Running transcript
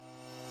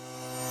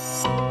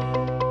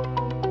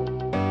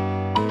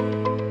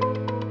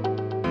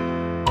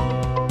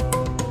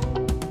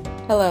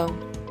Hello,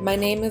 my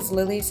name is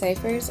Lily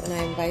Cyphers and I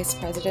am Vice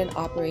President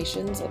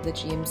Operations of the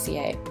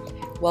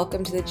GMCA.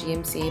 Welcome to the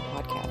GMCA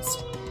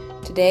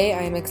podcast. Today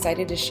I am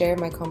excited to share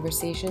my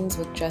conversations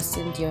with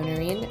Justin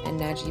Deonarine and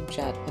Najib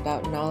Jutt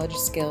about knowledge,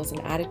 skills,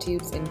 and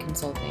attitudes in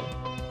consulting.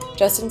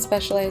 Justin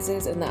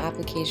specializes in the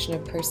application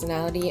of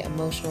personality,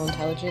 emotional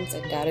intelligence,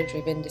 and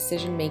data-driven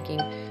decision-making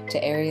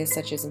to areas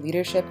such as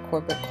leadership,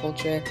 corporate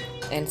culture,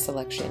 and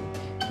selection.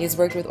 He has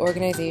worked with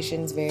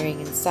organizations varying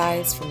in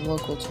size from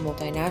local to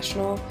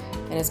multinational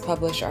and has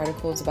published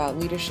articles about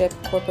leadership,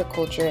 corporate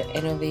culture,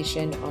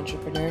 innovation,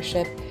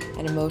 entrepreneurship,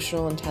 and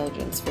emotional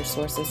intelligence for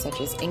sources such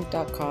as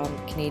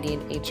Inc.com, Canadian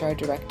HR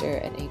Director,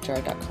 and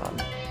HR.com.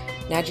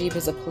 Najib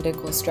is a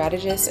political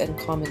strategist and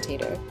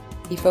commentator.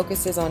 He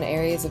focuses on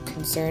areas of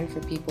concern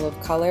for people of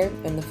color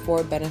and the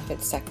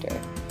for-benefit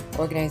sector,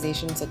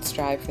 organizations that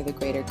strive for the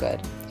greater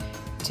good.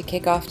 To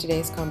kick off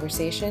today's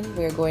conversation,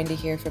 we are going to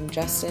hear from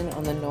Justin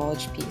on the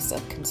knowledge piece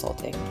of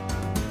consulting.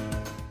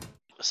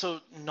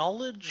 So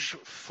knowledge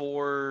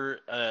for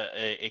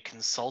a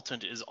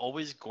consultant is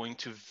always going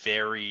to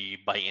vary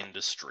by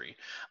industry.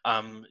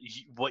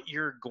 What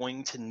you're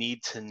going to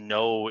need to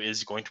know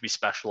is going to be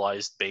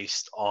specialized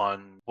based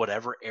on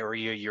whatever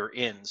area you're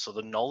in. So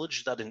the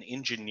knowledge that an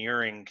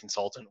engineering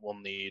consultant will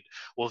need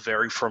will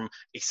vary from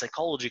a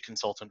psychology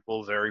consultant,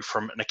 will vary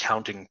from an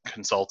accounting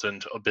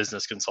consultant, a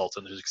business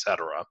consultant,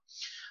 etc.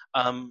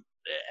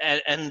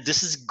 And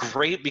this is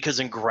great because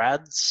in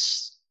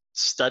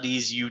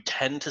studies, you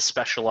tend to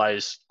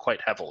specialize quite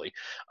heavily,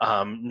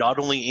 not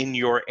only in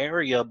your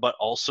area, but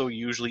also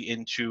usually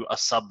into a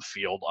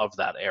subfield of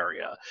that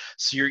area.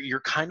 So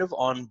you're kind of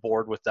on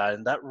board with that,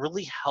 and that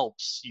really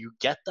helps you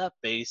get that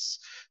base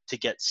to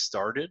get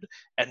started.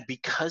 And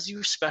because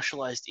you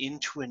specialized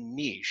into a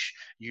niche,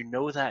 you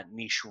know that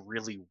niche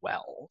really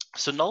well.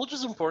 So knowledge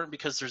is important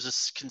because there's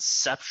this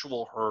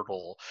conceptual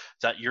hurdle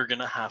that you're going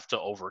to have to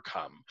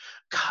overcome.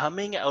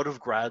 Coming out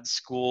of grad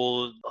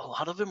school, a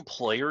lot of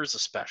employers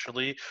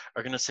especially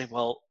are going to say,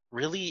 well,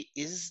 really,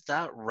 is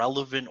that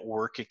relevant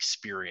work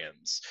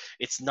experience?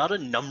 It's not a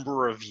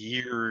number of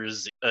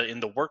years in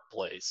the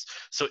workplace.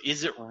 So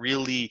is it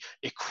really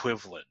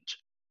equivalent?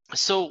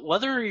 So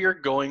whether you're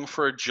going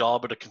for a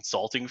job at a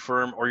consulting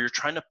firm or you're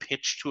trying to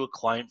pitch to a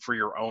client for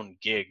your own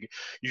gig,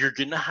 you're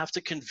going to have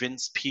to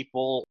convince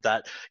people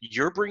that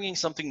you're bringing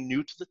something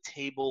new to the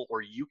table,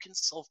 or you can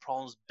solve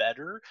problems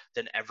better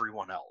than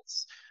everyone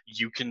else.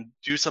 You can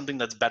do something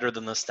that's better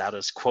than the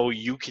status quo.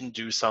 You can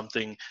do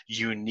something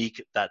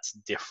unique that's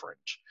different.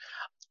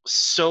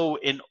 So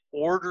in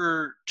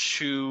order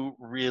to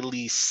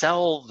really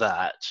sell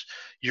that,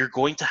 you're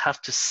going to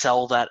have to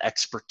sell that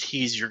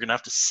expertise. You're going to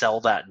have to sell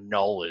that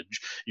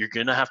knowledge. You're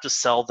going to have to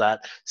sell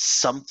that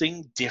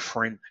something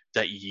different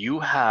that you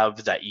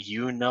have, that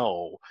you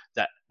know,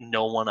 that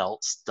no one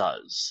else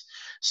does.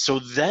 So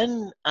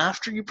then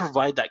after you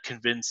provide that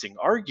convincing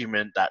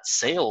argument, that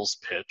sales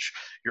pitch,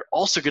 you're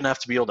also going to have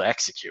to be able to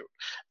execute.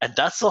 And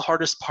that's the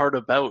hardest part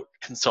about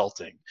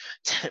consulting.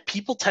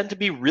 People tend to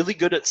be really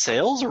good at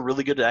sales or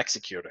really good at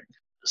executing.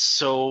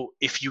 So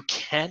if you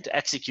can't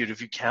execute,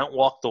 if you can't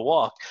walk the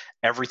walk,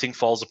 everything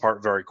falls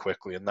apart very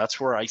quickly. And that's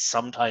where I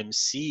sometimes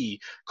see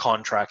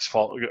contracts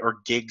fall or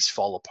gigs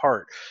fall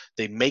apart.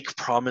 They make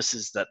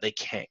promises that they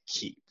can't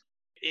keep.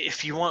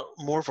 If you want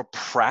more of a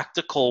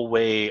practical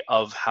way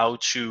of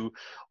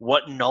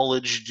what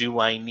knowledge do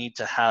I need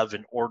to have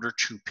in order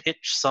to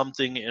pitch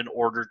something, in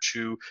order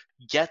to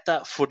get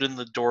that foot in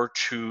the door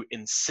to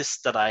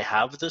insist that I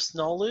have this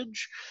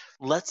knowledge,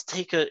 let's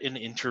take an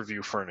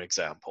interview for an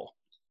example.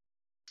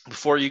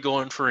 Before you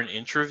go in for an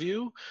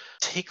interview,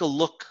 take a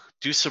look,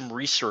 do some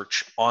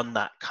research on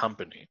that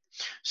company.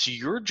 So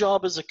your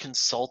job as a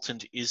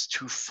consultant is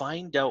to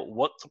find out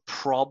what the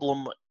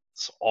problems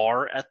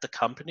are at the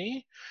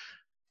company,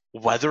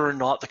 whether or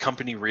not the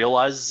company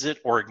realizes it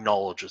or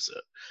acknowledges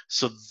it.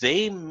 So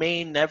they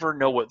may never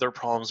know what their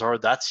problems are.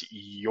 That's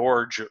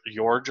your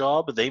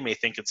job. They may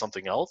think it's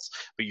something else,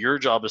 but your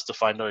job is to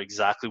find out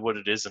exactly what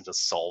it is and to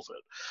solve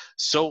it.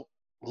 So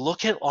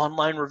look at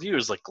online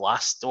reviews like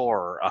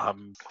Glassdoor.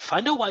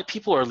 Find out why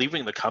people are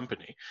leaving the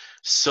company.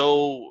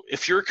 So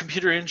if you're a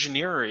computer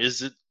engineer,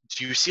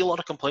 do you see a lot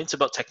of complaints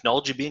about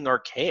technology being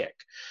archaic?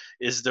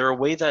 Is there a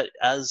way that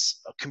as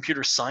a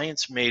computer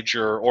science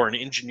major or an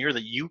engineer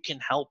that you can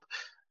help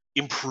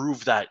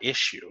improve that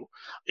issue?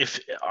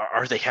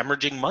 Are they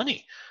hemorrhaging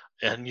money?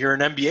 And you're an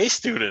MBA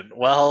student.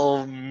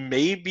 Well,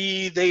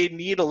 maybe they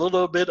need a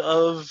little bit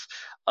of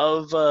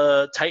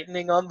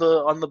tightening on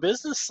the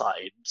business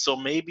side. So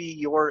maybe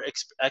your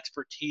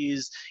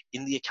expertise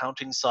in the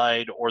accounting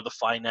side or the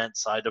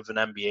finance side of an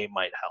MBA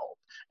might help.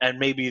 And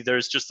maybe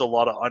there's just a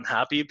lot of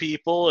unhappy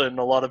people and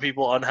a lot of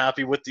people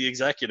unhappy with the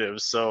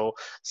executives. So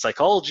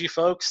psychology,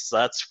 folks,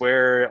 that's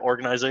where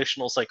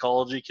organizational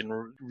psychology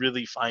can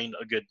really find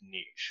a good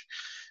niche.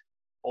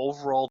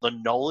 Overall, the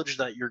knowledge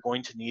that you're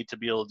going to need to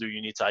be able to do,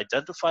 you need to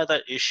identify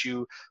that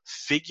issue,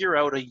 figure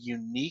out a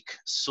unique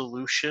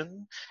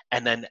solution,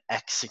 and then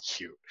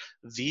execute.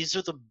 These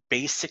are the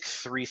basic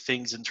three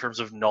things in terms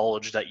of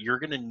knowledge that you're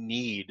going to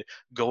need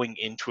going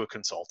into a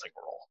consulting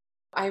role.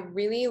 I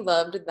really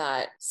loved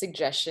that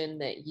suggestion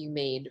that you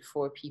made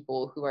for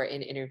people who are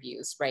in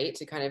interviews, right?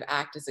 To kind of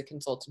act as a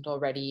consultant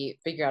already,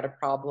 figure out a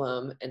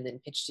problem, and then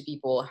pitch to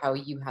people how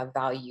you have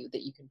value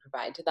that you can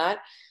provide to that.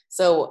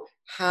 So,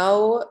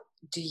 how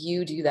do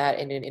you do that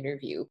in an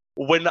interview?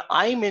 When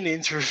I'm in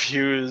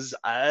interviews,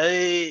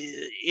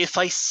 if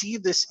I see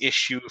this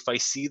issue, if I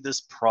see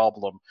this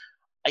problem,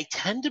 I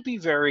tend to be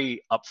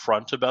very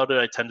upfront about it.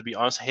 I tend to be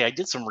honest. Hey, I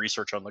did some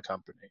research on the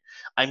company.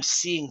 I'm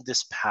seeing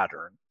this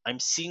pattern. I'm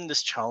seeing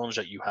this challenge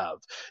that you have.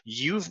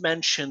 You've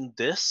mentioned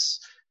this.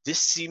 This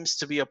seems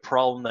to be a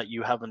problem that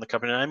you have in the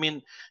company. And I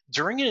mean,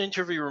 during an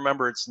interview,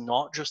 remember, it's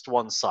not just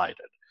one-sided.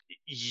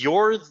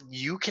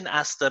 You can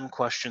ask them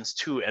questions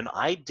too, and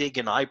I dig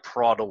and I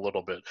prod a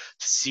little bit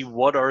to see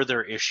what are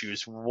their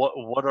issues,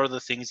 what are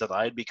the things that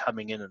I'd be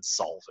coming in and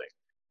solving.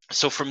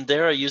 So from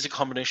there, I use a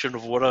combination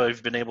of what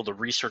I've been able to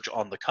research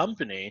on the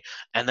company,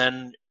 and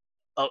then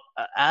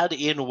add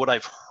in what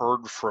I've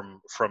heard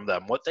from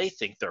them, what they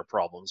think their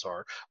problems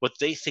are, what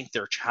they think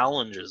their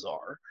challenges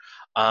are.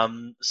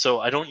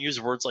 So I don't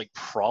use words like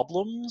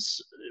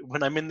problems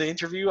when I'm in the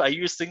interview. I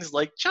use things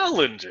like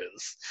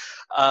challenges.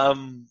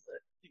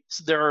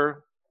 So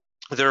there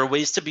are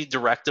ways to be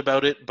direct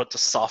about it, but to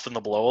soften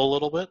the blow a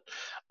little bit.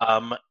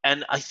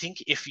 And I think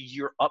if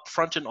you're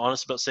upfront and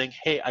honest about saying,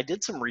 hey, I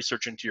did some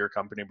research into your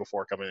company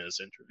before coming to this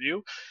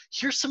interview,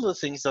 here's some of the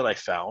things that I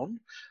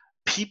found.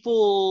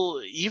 People,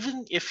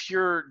 even if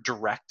you're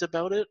direct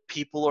about it,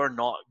 people are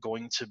not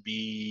going to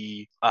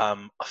be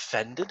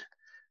offended,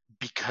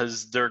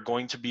 because they're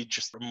going to be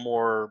just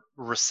more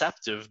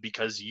receptive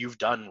because you've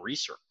done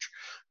research.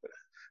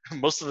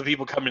 Most of the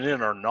people coming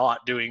in are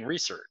not doing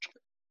research.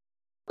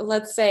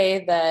 Let's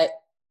say that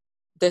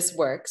this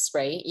works,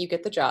 right? You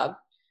get the job.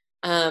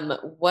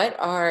 What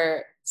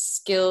are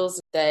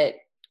skills that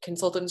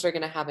consultants are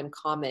going to have in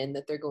common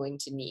that they're going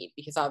to need?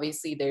 Because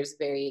obviously there's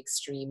very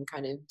extreme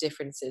kind of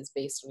differences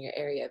based on your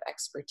area of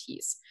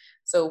expertise.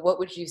 So what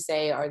would you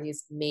say are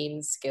these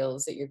main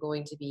skills that you're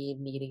going to be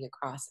needing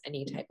across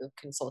any type of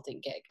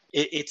consulting gig?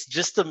 It's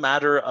just a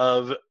matter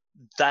of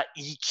that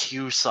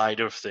EQ side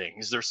of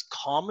things. There's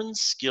common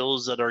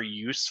skills that are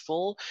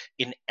useful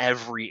in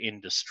every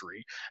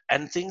industry.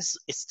 And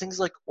it's things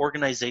like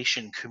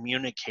organization,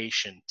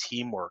 communication,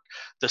 teamwork,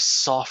 the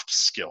soft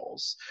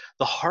skills.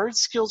 The hard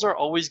skills are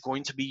always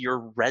going to be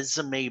your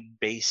resume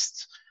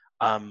based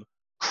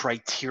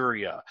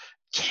criteria.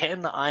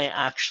 Can I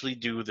actually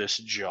do this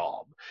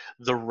job?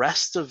 The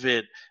rest of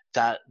it,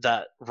 that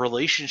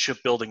relationship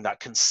building, that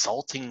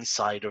consulting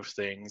side of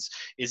things,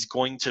 is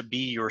going to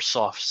be your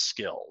soft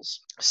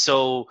skills.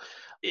 So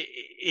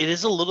it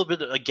is a little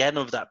bit again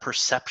of that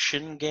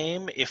perception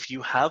game. If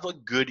you have a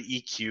good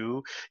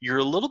EQ, you're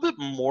a little bit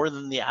more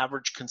than the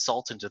average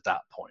consultant at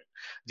that point.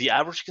 The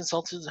average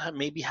consultant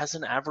maybe has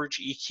an average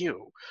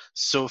EQ.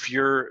 So if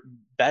you're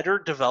better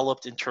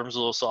developed in terms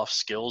of those soft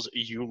skills,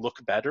 you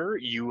look better,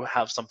 you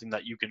have something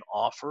that you can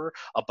offer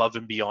above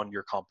and beyond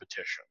your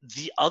competition.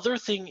 The other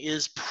thing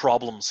is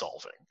problem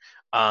solving.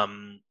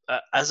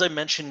 As I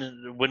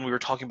mentioned when we were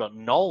talking about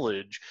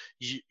knowledge,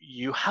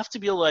 you have to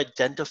be able to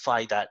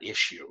identify that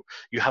issue.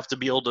 You have to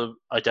be able to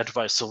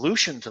identify a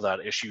solution to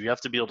that issue. You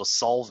have to be able to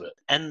solve it.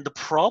 And the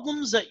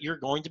problems that you're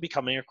going to be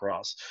coming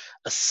across,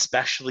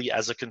 especially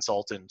as a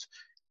consultant,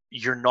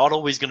 you're not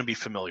always going to be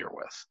familiar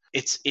with.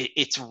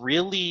 It's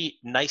really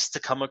nice to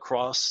come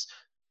across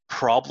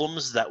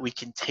problems that we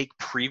can take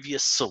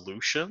previous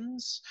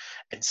solutions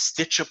and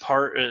stitch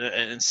apart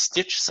and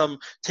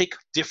take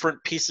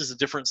different pieces of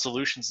different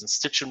solutions and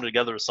stitch them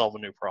together to solve a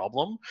new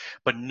problem.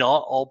 But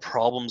not all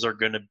problems are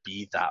going to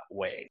be that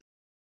way.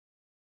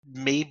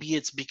 Maybe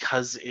it's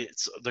because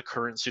it's the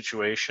current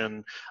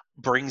situation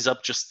brings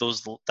up just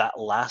that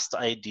last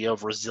idea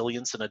of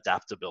resilience and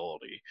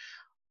adaptability.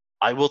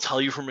 I will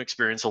tell you from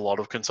experience, a lot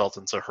of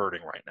consultants are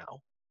hurting right now.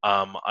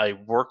 I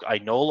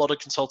know a lot of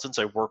consultants.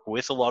 I work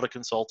with a lot of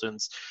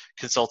consultants.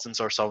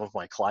 Consultants are some of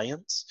my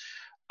clients.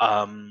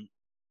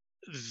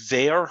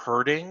 They are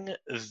hurting.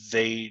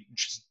 They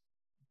just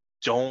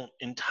don't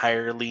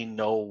entirely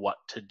know what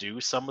to do,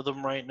 some of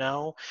them right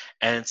now.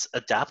 And it's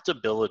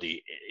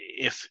adaptability.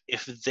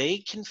 If they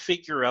can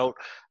figure out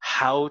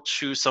how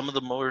to, some of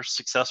the more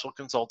successful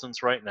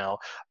consultants right now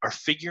are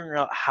figuring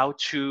out how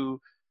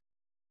to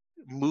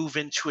move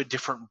into a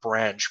different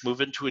branch, move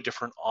into a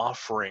different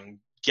offering,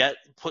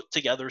 put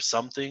together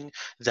something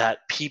that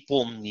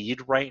people need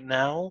right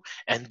now,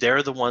 and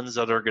they're the ones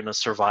that are going to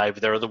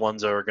survive. They're the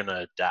ones that are going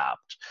to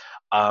adapt.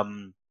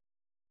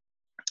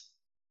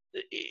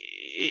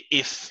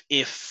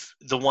 If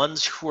the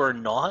ones who are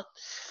not,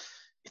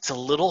 it's a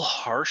little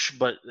harsh,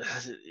 but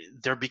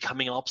they're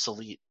becoming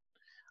obsolete.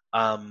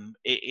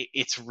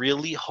 It's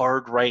really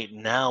hard right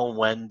now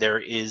when there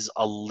is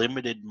a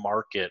limited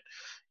market.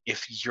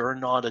 If you're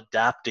not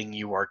adapting,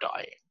 you are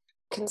dying.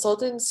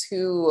 Consultants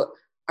who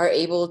are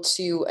able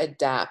to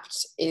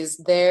adapt, is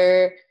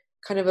there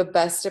kind of a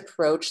best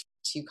approach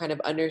to kind of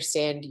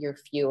understand your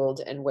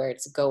field and where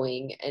it's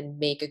going and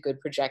make a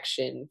good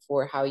projection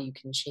for how you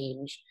can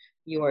change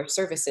your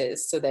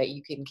services so that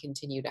you can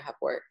continue to have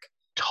work?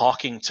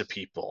 talking to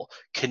people,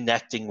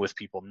 connecting with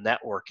people,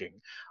 networking.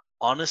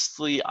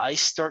 Honestly, I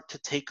start to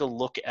take a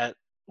look at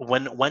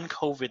when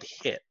COVID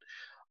hit,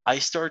 I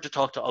started to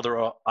talk to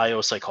other IO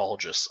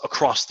psychologists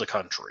across the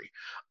country.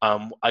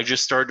 I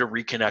just started to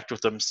reconnect with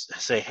them,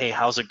 say, hey,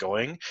 how's it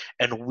going?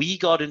 And we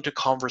got into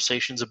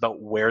conversations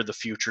about where the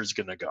future is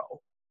going to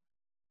go,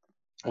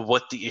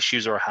 what the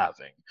issues are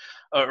having,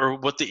 or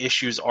what the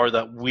issues are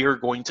that we're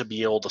going to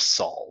be able to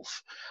solve.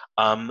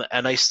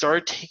 And I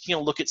started taking a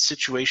look at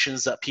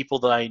situations that people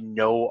that I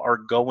know are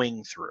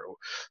going through.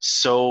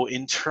 So,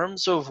 in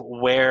terms of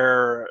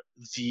where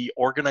the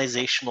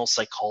organizational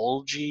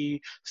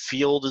psychology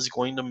field is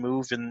going to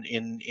move in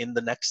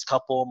the next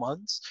couple of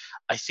months,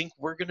 I think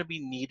we're going to be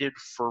needed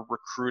for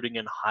recruiting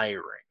and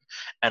hiring.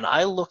 And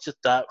I looked at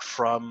that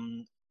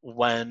from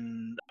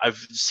when I've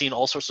seen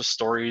all sorts of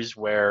stories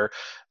where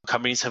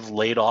companies have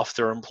laid off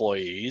their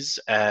employees,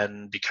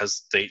 and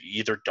because they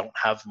either don't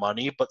have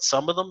money, but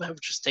some of them have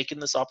just taken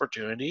this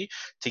opportunity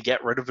to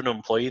get rid of an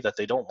employee that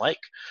they don't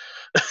like.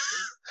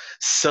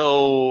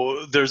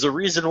 So there's a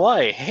reason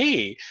why,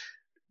 hey,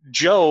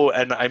 Joe,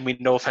 and I mean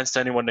no offense to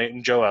anyone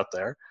named Joe out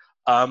there,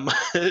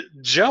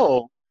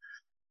 Joe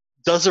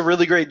does a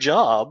really great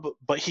job,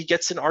 but he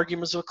gets in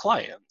arguments with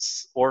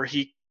clients or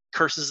he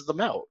curses them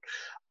out.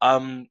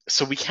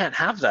 So we can't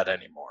have that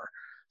anymore.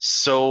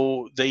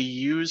 So they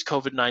use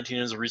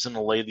COVID-19 as a reason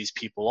to lay these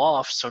people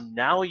off. So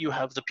now you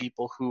have the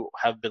people who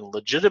have been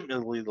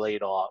legitimately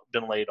laid off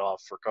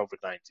for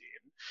COVID-19,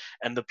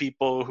 and the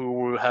people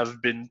who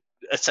have been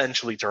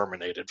essentially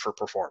terminated for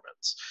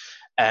performance.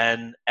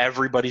 And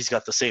everybody's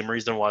got the same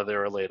reason why they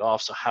were laid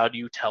off. So how do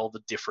you tell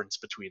the difference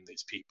between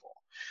these people?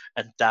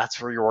 And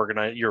that's where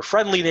your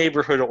friendly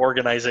neighborhood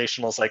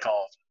organizational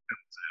psychology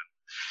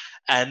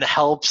and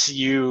helps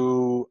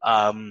you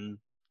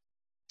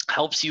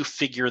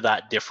figure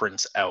that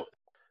difference out.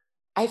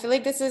 I feel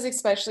like this is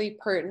especially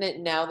pertinent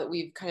now that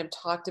we've kind of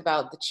talked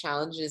about the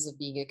challenges of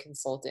being a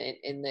consultant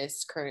in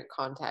this current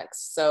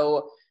context.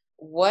 So,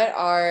 what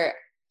are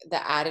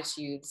the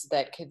attitudes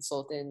that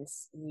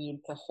consultants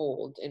need to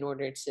hold in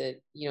order to,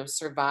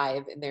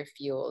 survive in their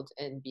field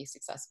and be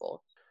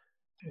successful?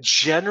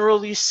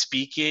 Generally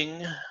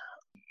speaking,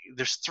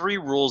 there's three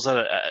rules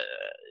that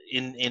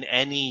in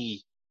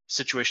any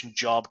situation,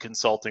 job,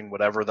 consulting,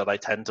 whatever, that I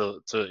tend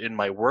to in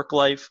my work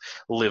life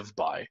live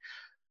by.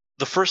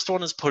 The first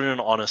one is put in an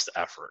honest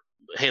effort.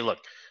 Hey, look,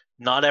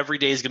 not every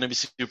day is going to be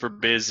super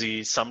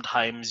busy.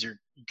 Sometimes you're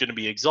going to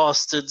be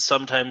exhausted.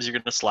 Sometimes you're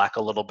going to slack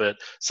a little bit.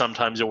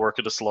 Sometimes you'll work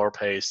at a slower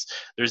pace.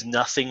 There's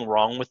nothing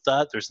wrong with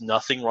that. There's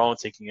nothing wrong with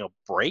taking a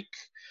break.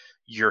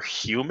 You're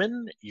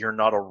human. You're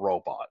not a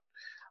robot.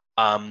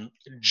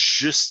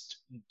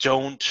 Just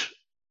don't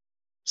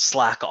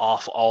slack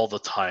off all the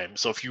time.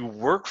 So if you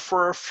work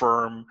for a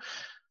firm,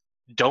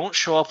 don't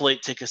show up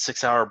late, take a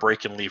 6-hour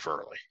break, and leave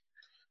early.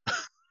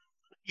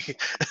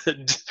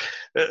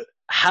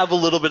 Have a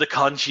little bit of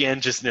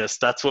conscientiousness.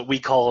 That's what we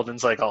call it in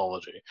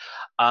psychology.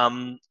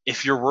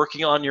 If you're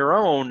working on your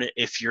own,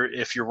 if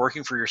you're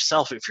working for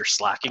yourself, if you're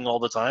slacking all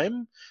the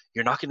time,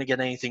 you're not going to get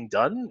anything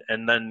done,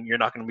 and then you're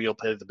not going to be able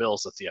to pay the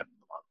bills at the end of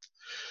the month.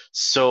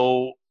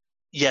 So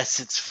yes,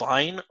 it's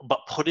fine,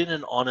 but put in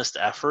an honest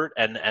effort.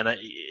 And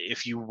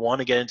if you want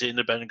to get into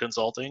independent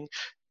consulting,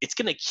 it's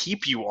going to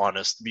keep you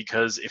honest,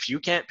 because if you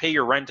can't pay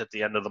your rent at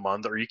the end of the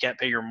month or you can't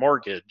pay your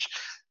mortgage,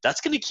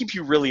 that's going to keep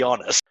you really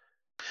honest.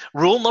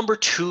 Rule number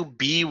 2,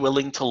 be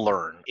willing to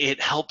learn.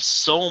 It helps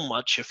so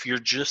much if you're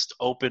just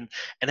open,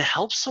 and it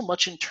helps so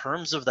much in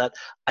terms of that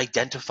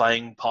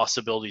identifying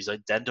possibilities,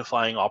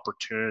 identifying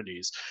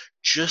opportunities.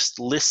 Just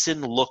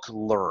listen, look,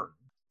 learn.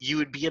 You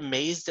would be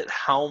amazed at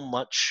how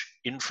much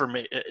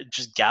information,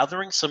 just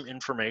gathering some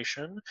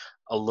information,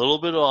 a little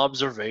bit of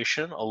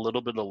observation, a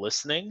little bit of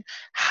listening,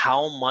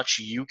 how much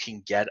you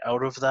can get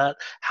out of that,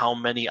 how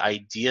many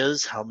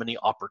ideas, how many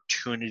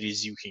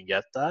opportunities you can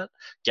get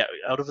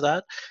out of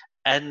that.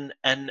 And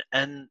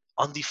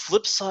on the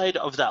flip side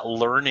of that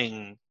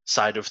learning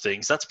side of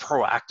things, that's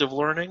proactive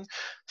learning.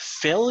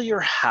 Failure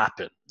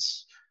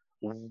happens.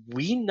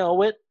 We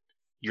know it.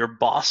 Your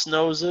boss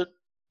knows it.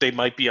 They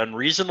might be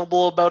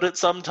unreasonable about it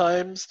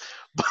sometimes,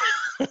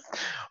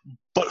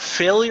 but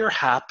failure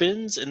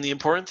happens, and the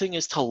important thing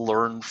is to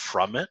learn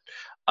from it.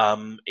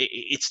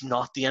 It's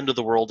not the end of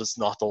the world. It's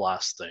not the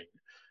last thing.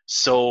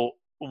 So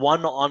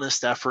 1,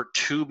 honest effort.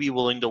 2, be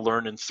willing to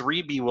learn. And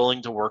 3, be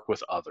willing to work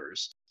with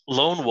others.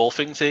 Lone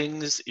wolfing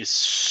things is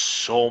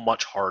so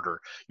much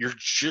harder. You're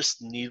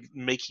just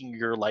making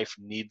your life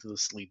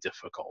needlessly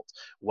difficult.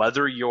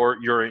 Whether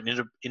you're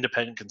an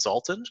independent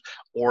consultant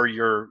or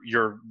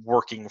you're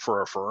working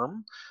for a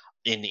firm,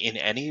 in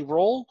any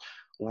role,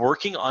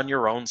 working on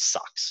your own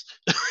sucks.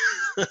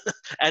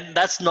 And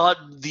that's not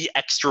the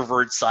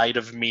extrovert side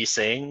of me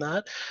saying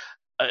that.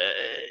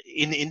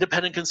 In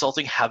independent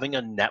consulting, having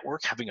a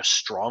network, having a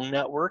strong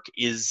network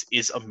is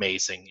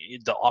amazing.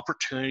 The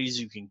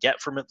opportunities you can get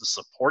from it, the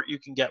support you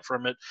can get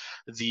from it,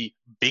 the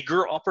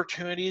bigger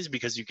opportunities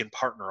because you can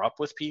partner up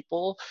with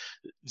people,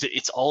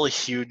 it's all a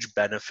huge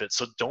benefit.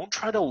 So don't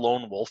try to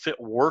lone wolf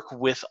it. Work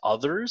with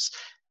others.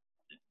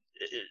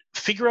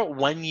 figure out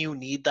when you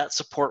need that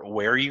support,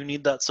 where you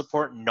need that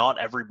support. Not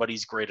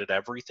everybody's great at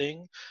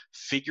everything.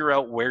 Figure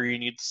out where you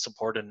need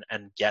support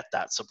and get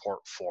that support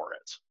for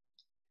it.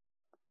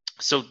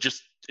 So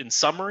just in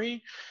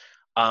summary,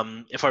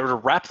 if I were to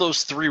wrap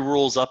those 3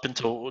 rules up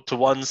into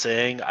one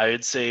saying, I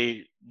would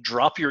say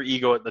drop your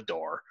ego at the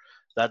door.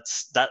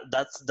 That's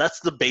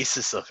the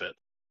basis of it.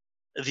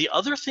 The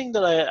other thing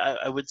that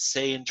I would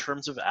say in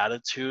terms of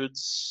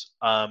attitudes,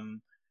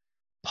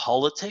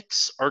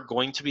 politics are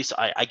going to be.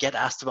 I get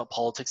asked about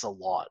politics a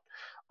lot.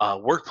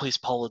 Workplace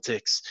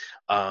politics,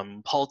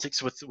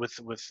 politics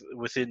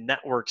within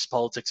networks,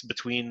 politics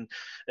between.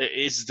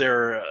 Is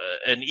there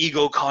an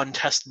ego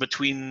contest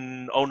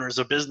between owners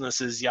of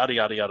businesses? Yada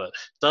yada yada.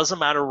 Doesn't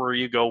matter where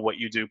you go, what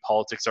you do.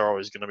 Politics are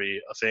always going to be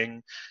a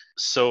thing.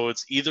 So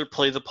it's either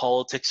play the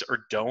politics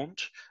or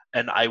don't.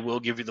 And I will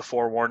give you the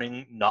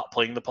forewarning: not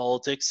playing the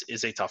politics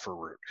is a tougher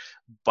route,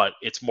 but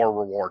it's more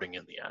rewarding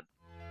in the end.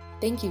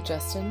 Thank you,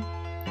 Justin.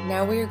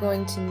 Now we are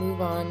going to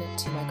move on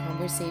to my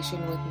conversation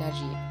with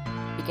Najib,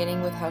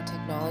 beginning with how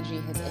technology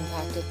has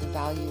impacted the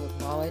value of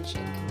knowledge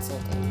in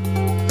consulting.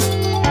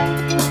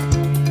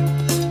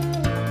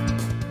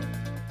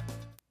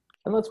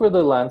 And that's where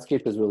the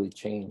landscape has really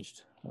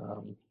changed,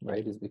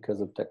 right, is because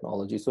of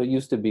technology. So it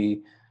used to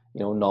be,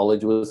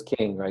 knowledge was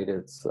king, right?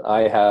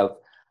 I have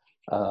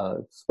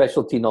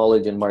specialty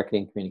knowledge in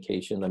marketing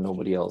communication that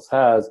nobody else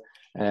has,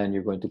 and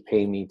you're going to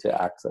pay me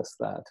to access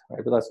that,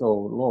 right? But that's no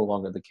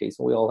longer the case.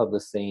 And we all have the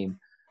same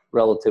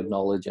relative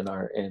knowledge at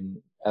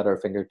our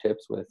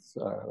fingertips with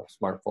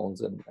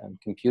smartphones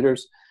and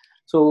computers.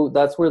 So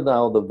that's where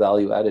now the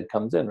value added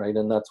comes in, right?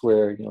 And that's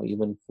where,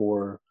 even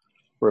for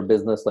a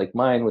business like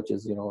mine, which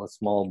is, a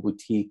small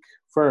boutique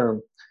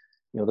firm,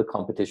 the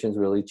competition's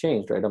really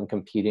changed, right? I'm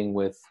competing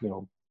with,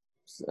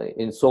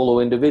 in solo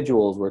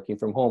individuals working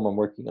from home.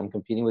 I'm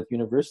competing with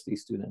university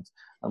students.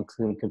 I'm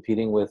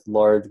competing with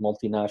large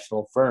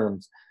multinational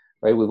firms,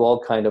 right? We've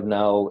all kind of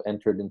now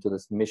entered into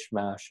this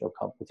mishmash of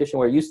competition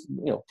where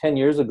 10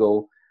 years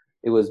ago,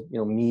 it was,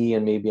 me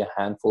and maybe a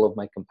handful of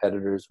my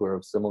competitors who are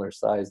of similar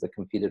size that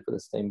competed for the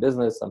same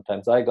business.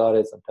 Sometimes I got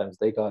it, sometimes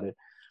they got it.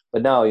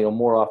 But now,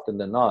 more often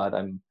than not,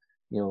 I'm,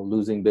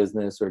 losing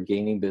business or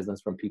gaining business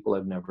from people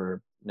I've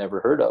never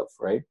heard of,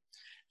 right?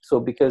 So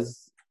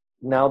because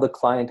now the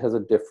client has a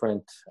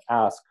different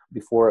ask.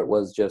 Before it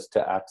was just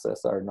to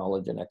access our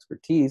knowledge and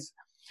expertise.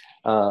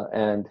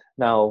 And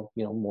now,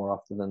 more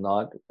often than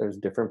not, there's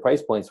different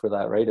price points for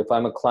that, right? If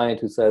I'm a client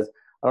who says,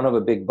 I don't have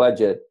a big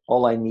budget,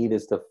 all I need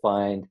is to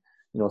find,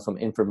 some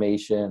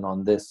information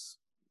on this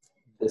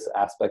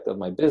aspect of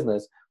my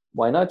business,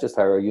 why not just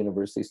hire a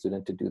university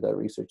student to do that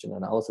research and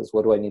analysis?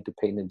 What do I need to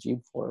pay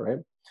Najib for, right?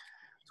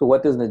 So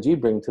what does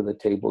Najib bring to the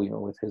table,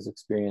 with his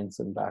experience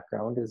and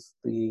background is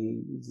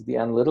the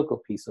analytical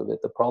piece of it,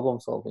 the problem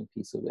solving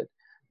piece of it.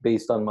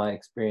 Based on my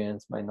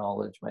experience, my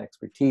knowledge, my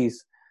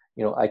expertise,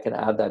 I can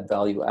add that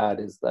value add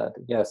is that,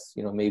 yes,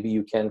 maybe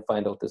you can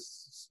find out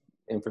this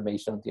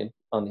information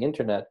on the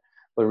internet,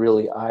 but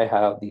really I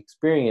have the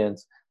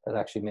experience that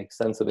actually makes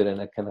sense of it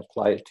and I can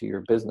apply it to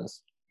your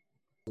business.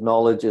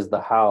 Knowledge is the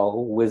how,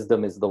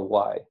 wisdom is the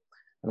why.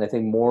 And I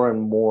think more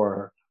and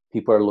more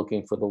people are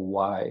looking for the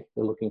why.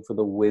 They're looking for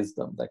the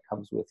wisdom that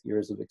comes with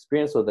years of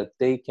experience so that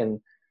they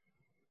can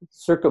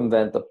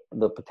circumvent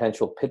the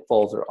potential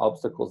pitfalls or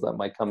obstacles that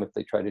might come if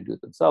they try to do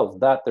it themselves.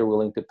 That they're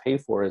willing to pay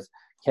for is,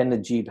 can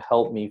Najib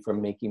help me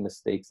from making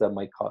mistakes that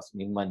might cost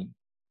me money?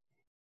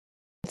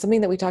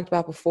 Something that we talked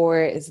about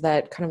before is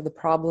that kind of the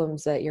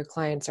problems that your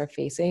clients are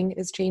facing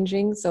is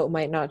changing. So it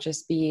might not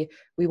just be,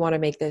 we want to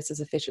make this as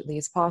efficiently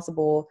as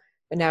possible,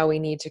 but now we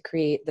need to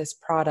create this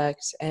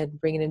product and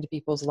bring it into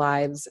people's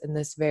lives in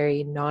this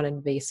very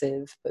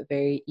non-invasive, but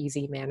very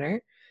easy manner.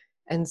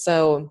 And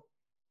so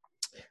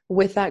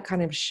with that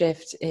kind of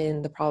shift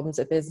in the problems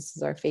that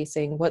businesses are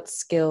facing, what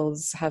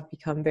skills have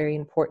become very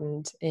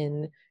important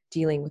in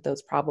dealing with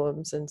those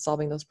problems and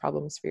solving those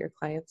problems for your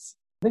clients?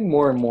 I think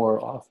more and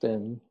more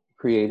often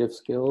creative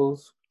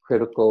skills,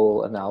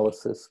 critical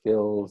analysis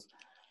skills,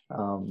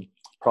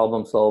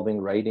 problem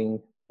solving,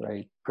 writing,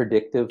 right?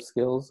 Predictive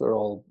skills are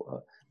all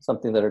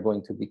something that are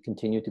going to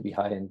continue to be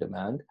high in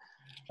demand.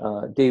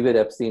 David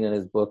Epstein in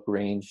his book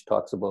Range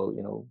talks about,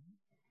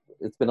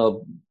 it's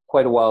been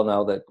quite a while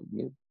now that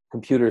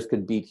computers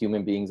could beat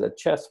human beings at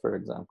chess, for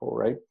example,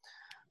 right?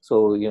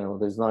 So,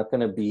 there's not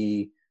going to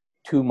be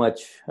too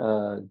much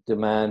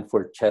demand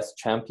for chess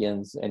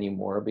champions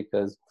anymore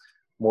because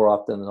more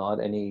often than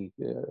not, any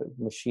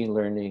machine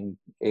learning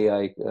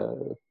AI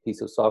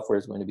piece of software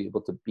is going to be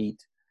able to beat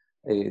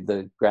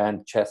the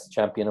grand chess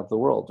champion of the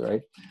world,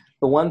 right?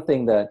 The one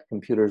thing that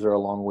computers are a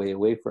long way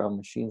away from,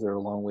 machines are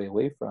a long way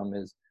away from,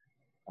 is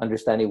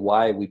understanding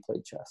why we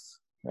play chess,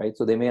 right?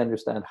 So they may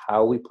understand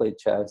how we play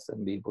chess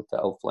and be able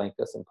to outflank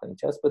us in playing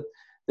chess, but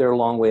they're a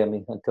long way,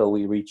 until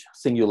we reach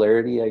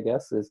singularity, I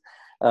guess, they're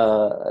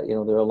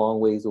a long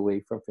ways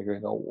away from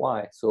figuring out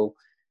why. So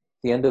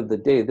at the end of the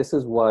day, this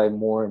is why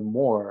more and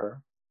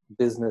more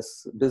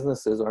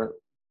businesses aren't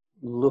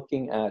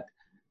looking at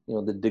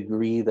the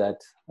degree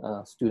that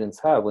students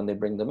have when they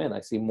bring them in.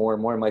 I see more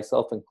and more,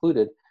 myself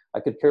included. I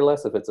could care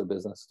less if it's a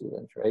business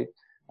student, right?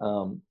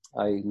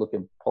 I look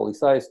at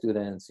poli-sci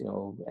students,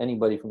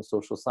 anybody from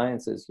social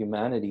sciences,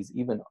 humanities,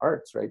 even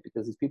arts, right?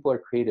 Because these people are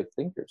creative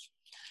thinkers.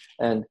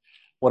 And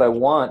what I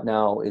want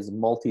now is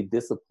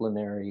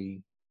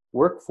multidisciplinary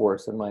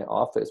workforce in my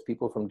office,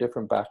 people from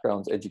different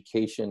backgrounds,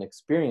 education,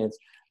 experience,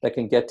 that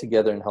can get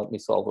together and help me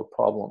solve a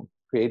problem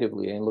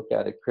creatively and look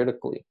at it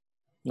critically.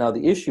 Now,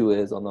 the issue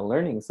is on the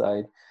learning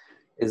side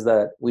is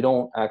that we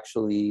don't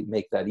actually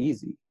make that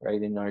easy,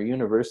 right? In our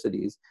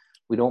universities,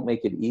 we don't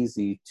make it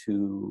easy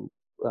to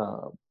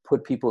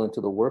put people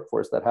into the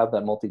workforce that have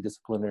that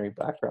multidisciplinary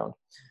background.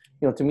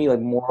 To me, like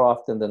more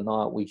often than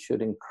not, we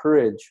should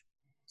encourage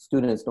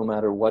students, no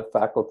matter what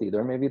faculty.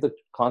 There maybe the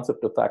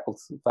concept of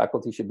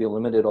faculty should be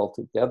limited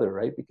altogether,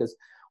 right? Because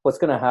what's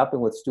going to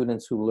happen with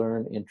students who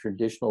learn in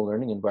traditional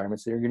learning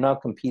environments, you're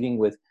not competing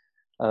with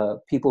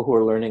people who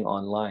are learning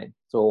online.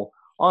 So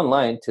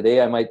online,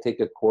 today I might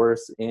take a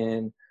course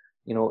in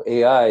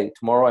AI.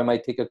 Tomorrow I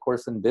might take a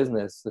course in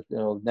business.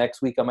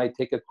 Next week I might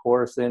take a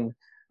course in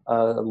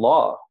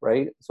law,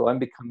 right? So I'm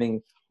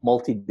becoming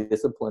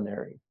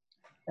multidisciplinary.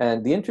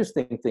 And the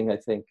interesting thing, I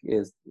think,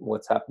 is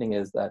what's happening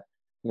is that,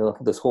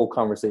 this whole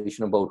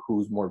conversation about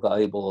who's more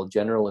valuable, a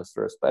generalist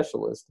or a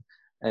specialist.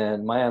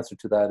 And my answer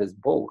to that is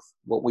both.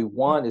 What we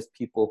want is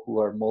people who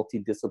are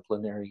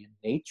multidisciplinary in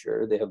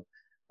nature. They have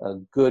a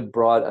good,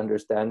 broad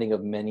understanding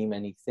of many,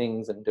 many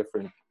things and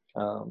different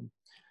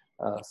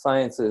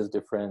sciences,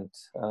 different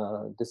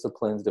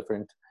disciplines,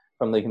 different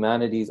from the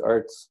humanities,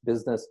 arts,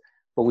 business.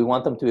 But we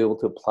want them to be able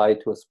to apply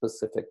to a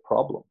specific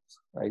problems,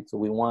 right? So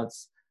we want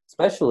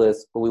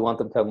specialists, but we want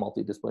them to have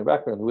multidisciplinary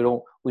background.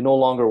 We no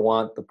longer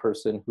want the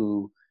person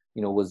who,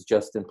 was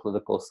just in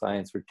political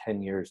science for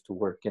 10 years to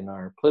work in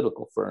our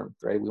political firm,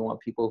 right? We want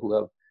people who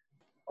have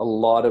a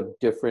lot of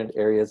different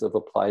areas of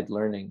applied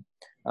learning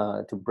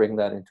to bring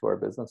that into our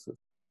businesses.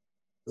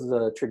 There's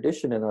a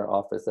tradition in our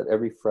office that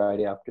every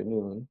Friday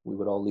afternoon, we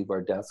would all leave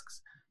our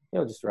desks,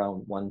 just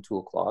around 1, 2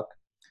 o'clock.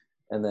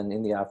 And then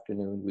in the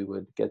afternoon, we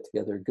would get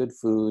together, good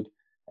food,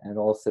 and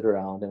all sit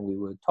around and we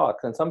would talk.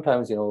 And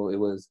sometimes, it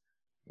was,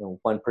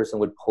 one person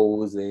would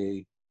pose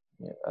a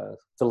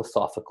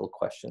philosophical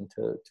question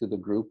to the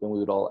group, and we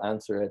would all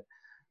answer it.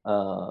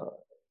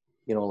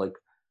 Like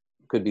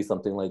could be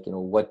something like,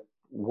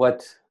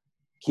 what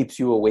keeps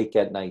you awake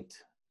at night?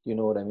 You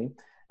know what I mean?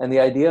 And the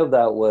idea of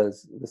that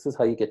was, this is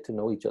how you get to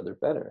know each other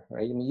better,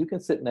 right? I mean, you can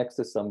sit next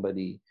to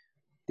somebody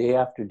day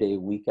after day,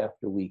 week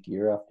after week,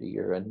 year after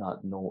year, and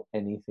not know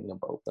anything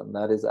about them.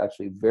 That is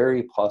actually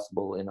very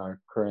possible in our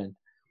current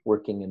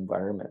working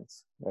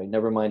environments, right?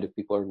 Never mind if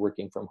people are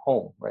working from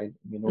home, right?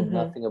 You know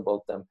nothing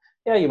about them.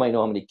 Yeah, you might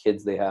know how many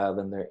kids they have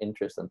and their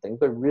interests and things,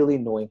 but really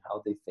knowing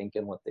how they think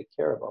and what they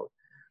care about.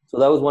 So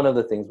that was one of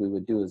the things we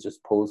would do, is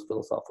just pose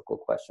philosophical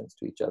questions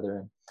to each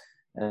other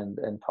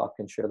and talk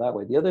and share that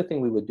way. The other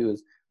thing we would do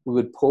is we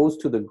would pose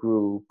to the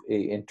group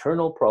a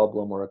internal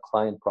problem or a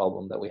client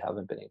problem that we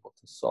haven't been able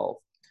to solve.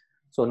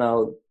 So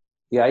now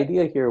the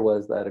idea here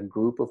was that a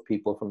group of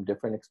people from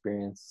different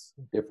experience,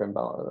 different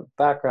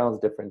backgrounds,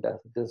 different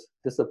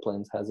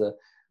disciplines has a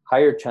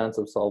higher chance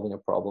of solving a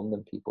problem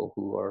than people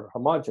who are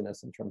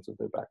homogenous in terms of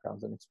their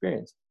backgrounds and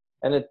experience.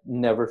 And it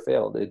never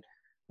failed.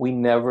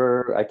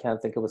 I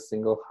can't think of a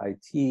single high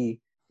T,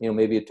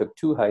 maybe it took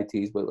 2 high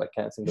Ts, but I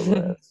can't think of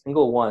a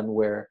single one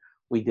where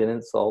we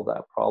didn't solve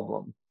that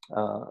problem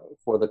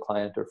for the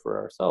client or for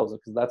ourselves,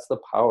 because that's the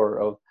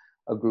power of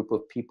a group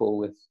of people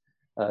with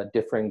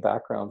differing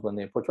backgrounds when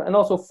they approach, and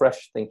also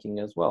fresh thinking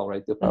as well,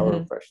 right? The power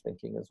of fresh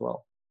thinking as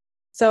well.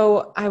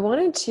 So I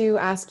wanted to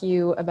ask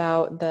you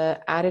about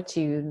the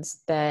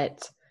attitudes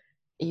that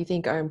you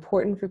think are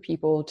important for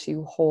people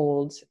to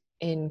hold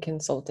in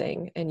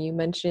consulting. And you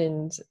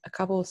mentioned a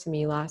couple to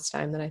me last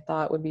time that I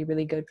thought would be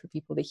really good for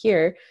people to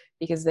hear,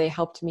 because they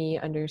helped me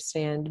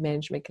understand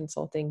management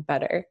consulting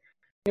better.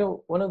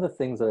 One of the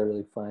things that I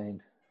really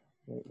find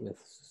with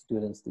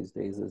students these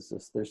days is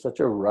just there's such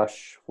a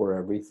rush for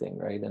everything,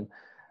 right?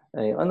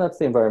 And that's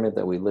the environment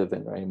that we live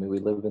in, right? I mean, we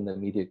live in the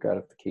immediate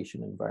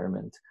gratification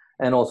environment,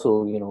 and also,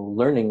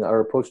 learning.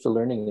 Our approach to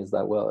learning is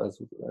that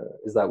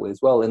way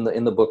as well.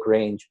 In the book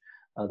Range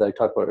that I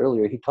talked about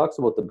earlier, he talks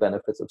about the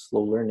benefits of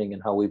slow learning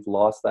and how we've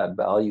lost that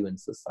value in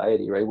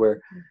society, right?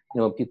 Where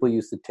people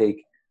used to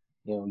take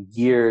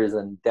years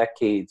and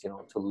decades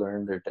to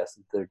learn their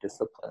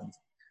disciplines.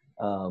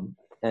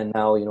 And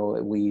now,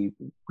 we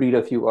read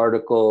a few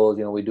articles,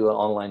 we do an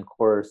online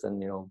course,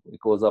 and, it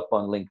goes up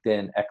on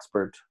LinkedIn,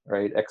 expert,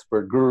 right?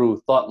 Expert, guru,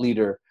 thought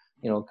leader,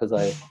 because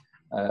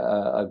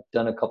I've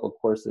done a couple of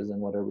courses in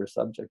whatever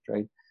subject,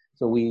 right?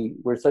 So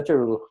we're such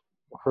a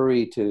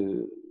hurry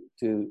to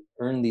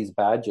earn these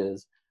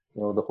badges,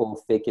 the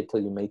whole fake it till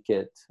you make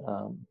it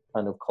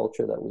kind of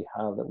culture that we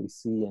have, that we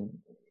see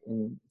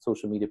in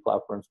social media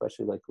platforms,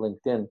 especially like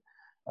LinkedIn,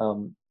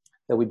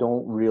 that we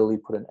don't really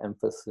put an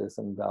emphasis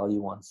and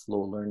value on slow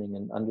learning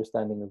and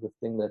understanding of the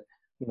thing that,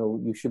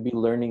 you should be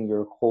learning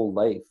your whole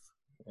life.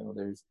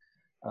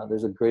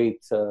 There's a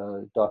great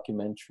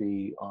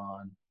documentary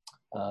on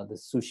the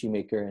sushi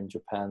maker in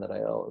Japan that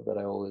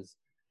I always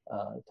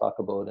talk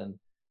about,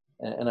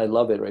 and I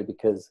love it, right?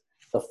 Because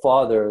the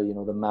father,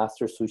 the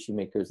master sushi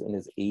maker is in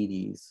his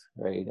 80s,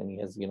 right? And he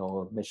has,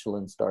 a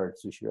Michelin-starred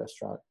sushi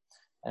restaurant.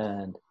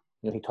 And,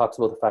 he talks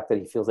about the fact that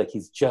he feels like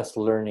he's just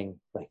learning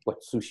like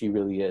what sushi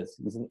really is.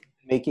 He's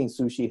making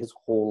sushi his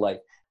whole life.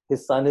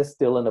 His son is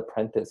still an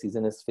apprentice. He's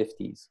in his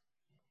 50s.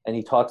 And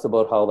he talks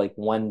about how like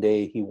one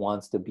day he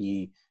wants to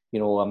be,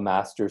 a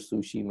master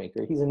sushi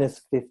maker. He's in his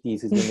 50s.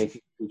 He's been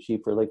making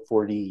sushi for like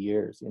 40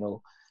 years,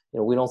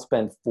 we don't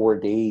spend 4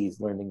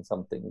 days learning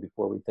something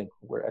before we think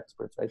we're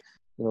experts, right?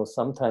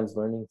 Sometimes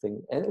learning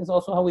things, and it's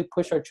also how we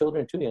push our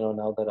children too.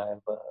 Now that I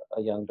have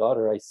a young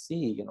daughter, I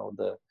see,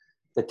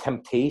 the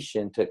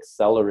temptation to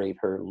accelerate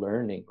her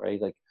learning,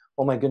 right? Like,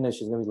 oh my goodness,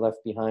 she's gonna be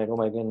left behind. Oh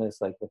my goodness,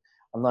 like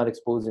I'm not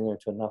exposing her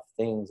to enough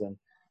things, and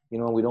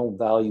we don't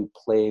value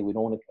play. We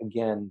don't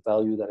again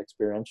value that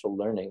experiential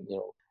learning.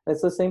 And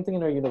it's the same thing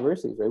in our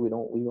universities, right? We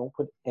don't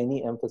put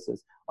any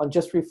emphasis on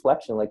just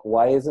reflection. Like,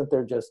 why isn't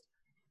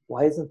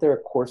there a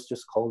course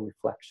just called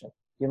reflection,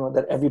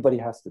 that everybody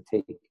has to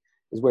take?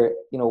 Is where,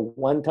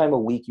 one time a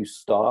week you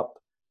stop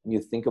and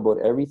you think about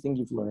everything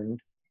you've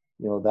learned,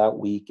 that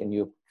week, and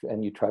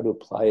you try to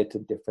apply it to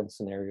different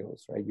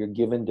scenarios, right? You're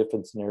given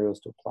different scenarios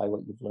to apply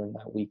what you've learned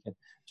that week, and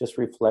just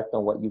reflect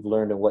on what you've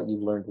learned and what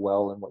you've learned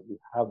well and what you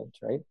haven't,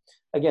 right?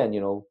 Again,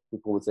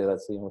 people would say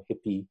that's,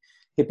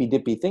 hippy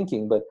dippy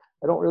thinking, but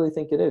I don't really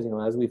think it is.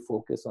 As we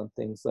focus on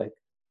things like,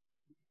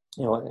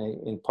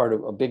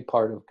 a big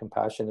part of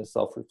compassion is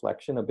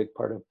self-reflection. A big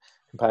part of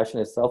compassion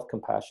is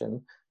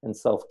self-compassion and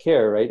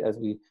self-care, right?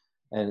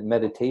 And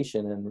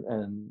meditation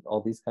and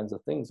all these kinds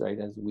of things, right?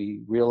 As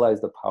we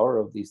realize the power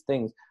of these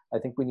things, I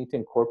think we need to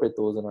incorporate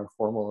those in our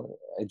formal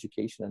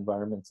education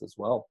environments as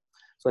well.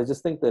 So I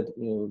just think that,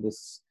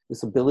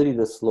 this ability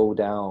to slow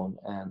down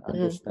and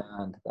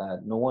understand that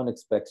no one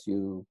expects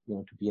you,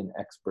 to be an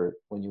expert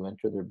when you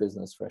enter their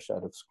business fresh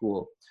out of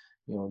school.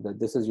 That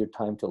this is your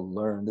time to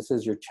learn. This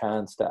is your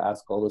chance to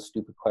ask all the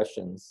stupid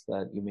questions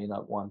that you may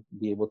not want to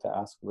be able to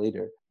ask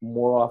later.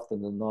 More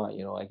often than not,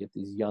 I get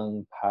these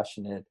young,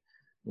 passionate,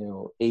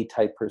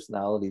 A-type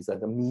personalities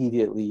that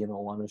immediately,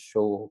 want to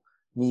show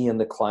me and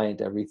the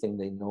client everything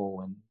they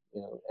know.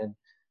 And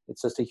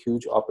it's just a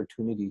huge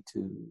opportunity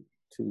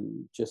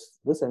to just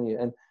listen.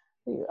 And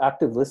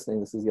active listening,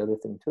 this is the other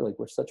thing too. Like,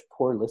 we're such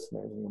poor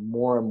listeners.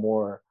 More and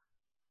more,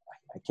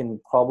 I can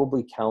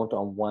probably count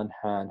on one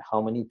hand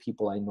how many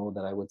people I know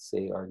that I would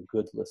say are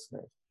good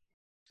listeners.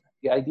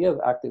 The idea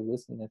of active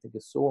listening, I think,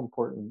 is so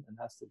important and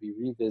has to be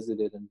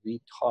revisited and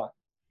retaught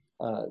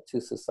to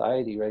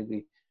society, right?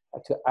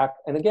 To act,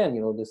 and again,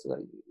 this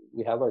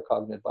we have our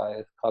cognitive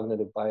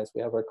bias,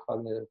 we have our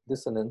cognitive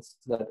dissonance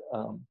that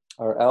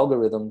our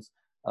algorithms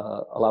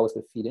allow us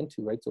to feed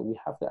into, right? So we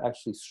have to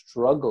actually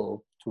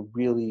struggle to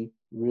really,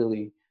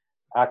 really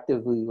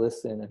actively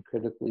listen and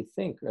critically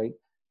think, right?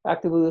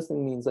 Actively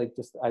listening means like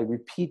just I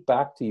repeat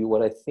back to you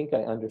what I think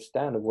I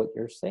understand of what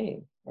you're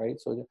saying, right?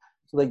 So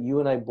that you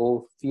and I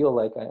both feel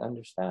like I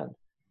understand.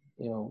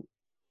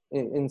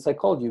 In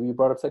psychology, you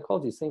brought up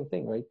psychology, same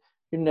thing, right?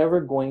 You're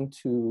never going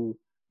to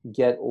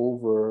get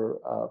over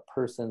a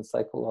person's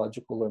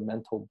psychological or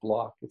mental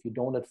block if you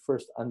don't at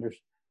first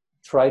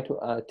try to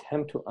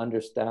attempt to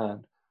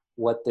understand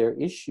what their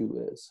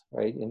issue is,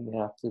 right? And you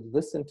have to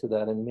listen to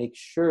that and make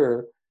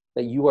sure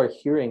that you are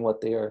hearing what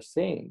they are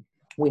saying.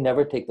 We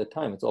never take the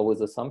time. It's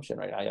always assumption,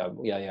 right? I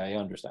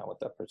understand what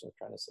that person's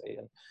trying to say,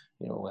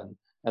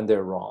 and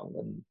they're wrong,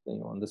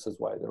 and this is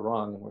why they're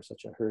wrong, and we're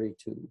such a hurry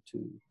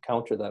to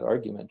counter that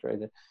argument, right?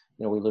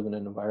 We live in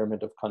an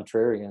environment of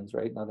contrarians,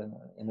 right? Not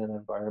in an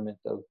environment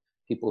of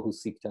people who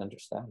seek to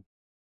understand.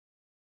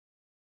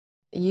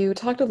 You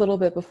talked a little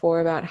bit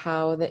before about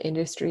how the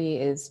industry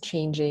is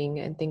changing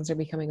and things are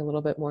becoming a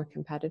little bit more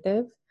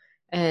competitive,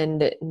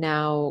 and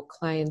now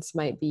clients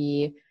might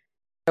be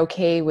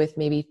okay with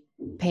maybe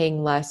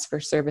paying less for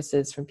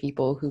services from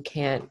people who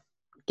can't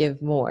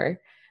give more,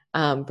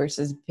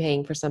 versus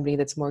paying for somebody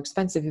that's more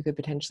expensive who could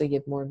potentially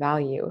give more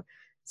value.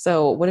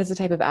 So what is the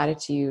type of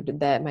attitude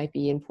that might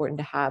be important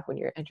to have when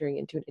you're entering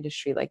into an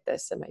industry like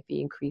this that might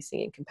be increasing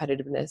in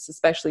competitiveness,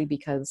 especially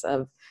because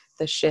of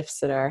the shifts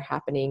that are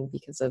happening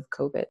because of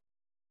COVID?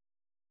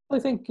 I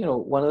think,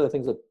 one of the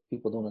things that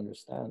people don't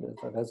understand is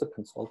that as a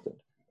consultant,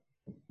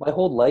 my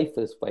whole life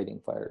is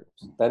fighting fires.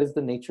 That is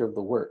the nature of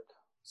the work.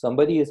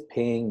 Somebody is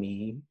paying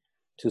me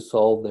to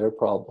solve their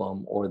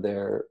problem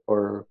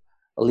or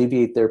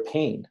alleviate their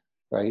pain,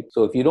 right?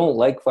 So if you don't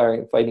like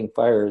fighting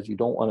fires, you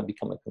don't want to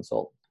become a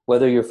consultant.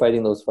 Whether you're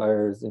fighting those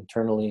fires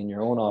internally in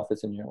your own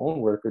office, in your own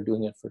work, or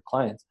doing it for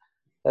clients,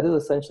 that is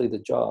essentially the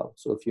job.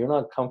 So if you're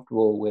not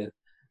comfortable with,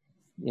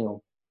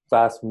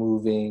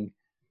 fast-moving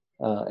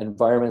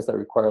environments that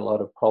require a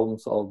lot of problem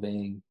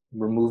solving,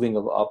 removing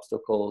of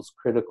obstacles,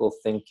 critical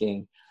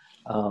thinking,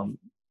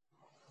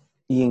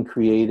 being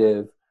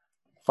creative,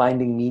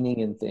 finding meaning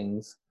in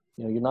things,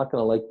 you're not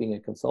going to like being a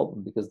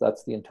consultant, because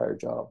that's the entire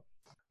job.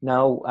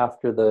 Now,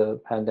 after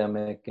the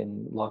pandemic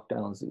and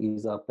lockdowns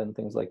ease up and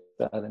things like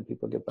that, and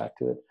people get back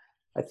to it,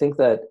 I think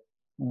that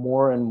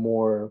more and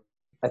more,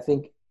 I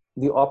think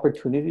the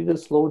opportunity to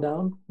slow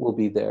down will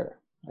be there.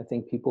 I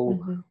think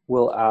people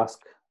will ask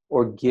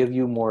or give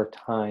you more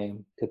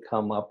time to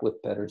come up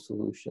with better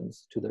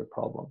solutions to their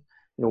problem.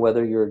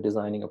 Whether you're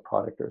designing a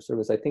product or a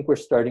service, I think we're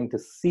starting to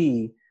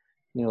see,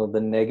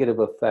 the negative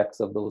effects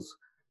of those,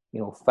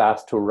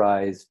 fast to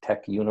rise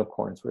tech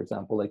unicorns, for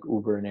example, like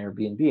Uber and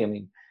Airbnb. I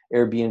mean,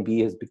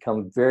 Airbnb has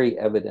become very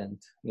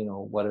evident,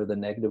 what are the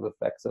negative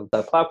effects of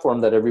that platform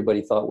that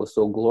everybody thought was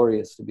so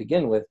glorious to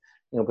begin with,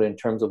 but in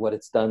terms of what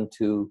it's done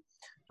to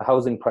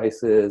housing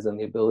prices and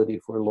the ability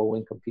for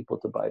low-income people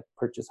to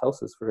purchase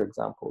houses, for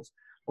examples,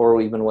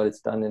 or even what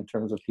it's done in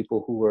terms of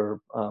people who are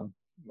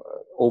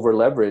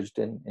over-leveraged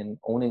in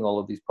owning all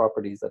of these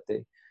properties that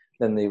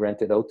they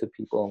rented out to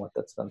people, and what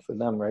that's done for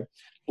them, right?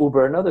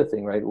 Uber, another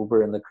thing, right?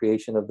 Uber and the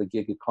creation of the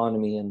gig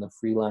economy and the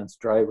freelance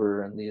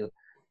driver and the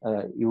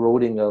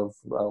eroding of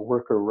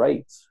worker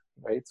rights,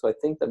 right? So I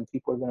think that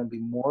people are going to be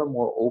more and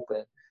more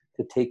open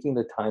to taking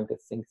the time to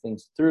think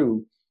things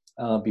through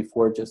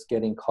before just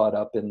getting caught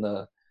up in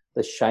the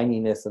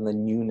shininess and the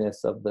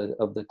newness of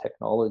the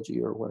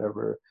technology or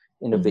whatever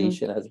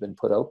innovation has been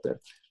put out there.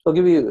 So I'll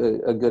give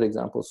you a good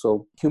example.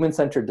 So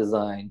human-centered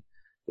design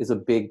is a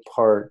big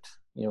part,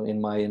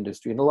 in my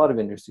industry and a lot of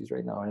industries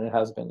right now, and it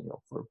has been,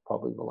 for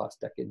probably the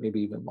last decade,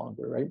 maybe even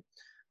longer, right?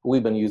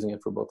 We've been using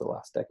it for about the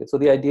last decade. So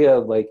the idea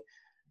of like,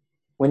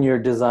 when you're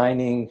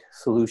designing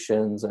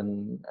solutions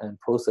and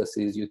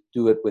processes, you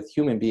do it with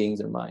human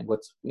beings in mind.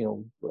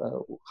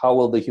 How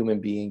will the human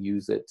being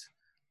use it,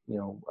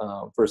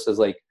 versus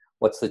like,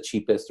 what's the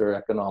cheapest or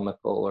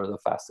economical or the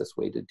fastest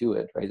way to do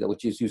it, right?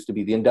 Which used to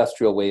be the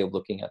industrial way of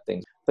looking at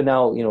things. But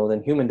now,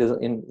 then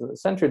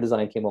human-centered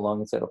design came along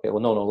and said, okay, well,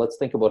 no, let's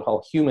think about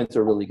how humans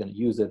are really going to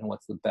use it and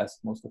what's the best,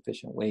 most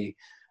efficient way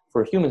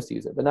for humans to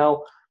use it. But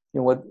now,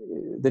 what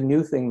the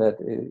new thing that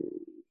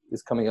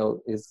is coming out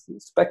is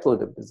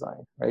speculative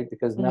design, right?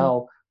 Because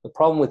now the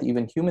problem with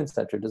even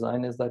human-centered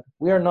design is that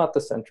we are not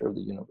the center of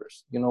the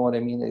universe. You know what I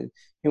mean?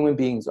 Human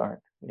beings aren't,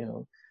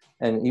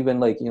 And even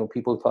like,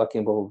 people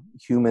talking about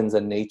humans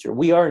and nature,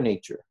 we are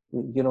nature.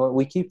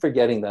 We keep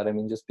forgetting that. I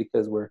mean, just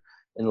because we're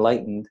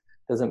enlightened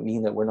doesn't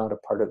mean that we're not a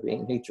part of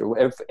nature.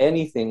 If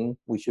anything,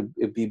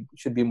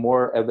 should be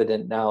more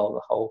evident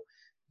now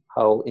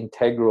how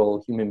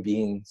integral human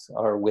beings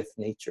are with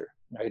nature,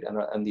 right?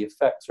 And the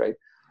effects, right?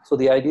 So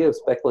the idea of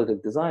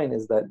speculative design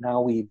is that now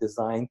we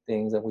design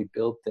things and we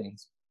build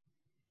things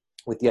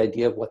with the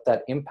idea of what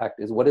that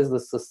impact is. What is the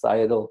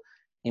societal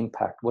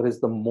impact? What is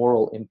the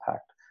moral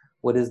impact?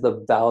 What is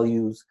the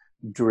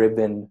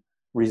values-driven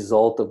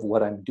result of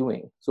what I'm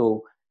doing?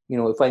 So,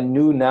 if I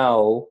knew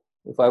now,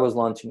 if I was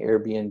launching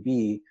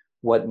Airbnb,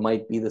 what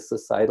might be the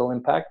societal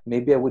impact,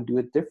 maybe I would do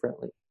it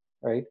differently,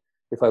 right?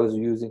 If I was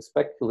using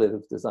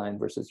speculative design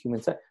versus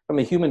human-centered. From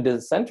a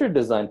human-centered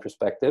design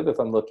perspective, if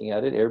I'm looking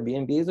at it,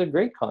 Airbnb is a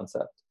great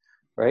concept,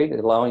 right?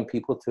 Allowing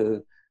people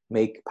to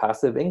make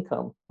passive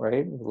income,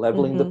 right?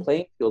 Leveling the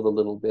playing field a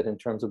little bit in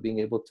terms of being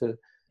able to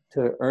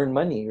earn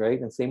money,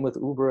 right? And same with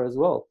Uber as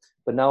well.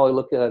 But now I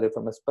look at it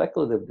from a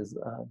speculative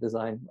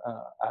design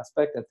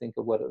aspect and think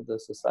of what the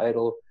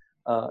societal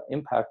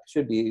impact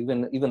should be.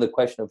 Even the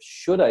question of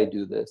should I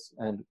do this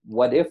and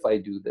what if I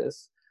do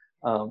this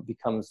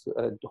becomes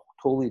a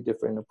totally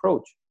different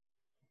approach.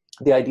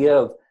 The idea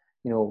of,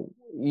 it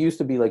used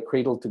to be like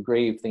cradle to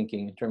grave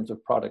thinking in terms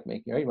of product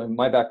making, right?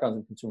 My background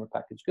in consumer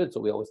packaged goods,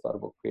 so we always thought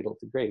about cradle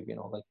to grave,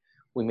 like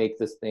we make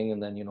this thing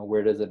and then,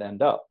 where does it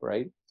end up,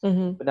 right?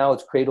 But now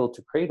it's cradle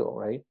to cradle,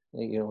 right?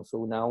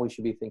 So now we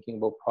should be thinking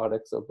about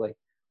products of like,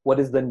 what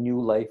is the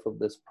new life of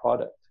this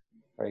product,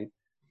 right?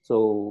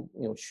 So,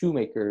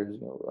 shoemakers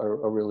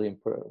are really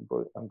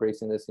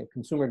embracing this.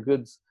 Consumer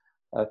goods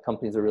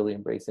companies are really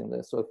embracing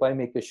this. So if I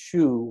make a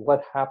shoe,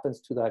 what happens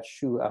to that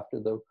shoe after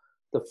the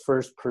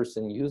first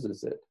person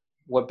uses it?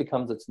 What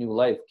becomes its new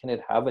life? Can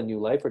it have a new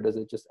life, or does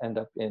it just end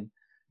up in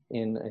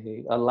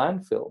a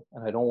landfill?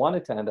 And I don't want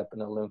it to end up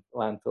in a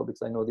landfill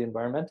because I know the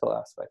environmental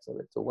aspects of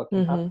it. So what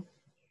can happen to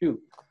the shoe?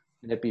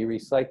 Can it be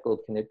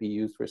recycled? Can it be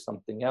used for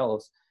something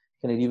else?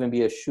 Can it even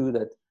be a shoe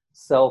that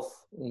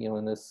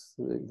in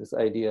this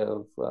idea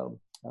of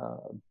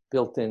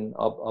built-in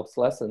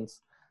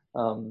obsolescence,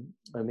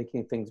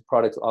 making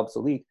products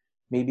obsolete?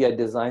 Maybe I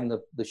design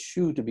the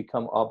shoe to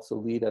become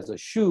obsolete as a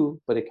shoe,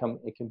 but it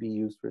can be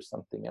used for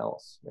something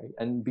else, right?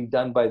 And be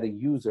done by the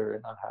user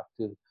and not have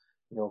to,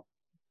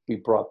 be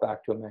brought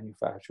back to a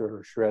manufacturer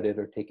or shredded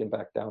or taken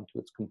back down to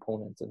its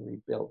components and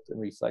rebuilt and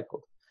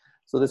recycled.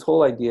 So this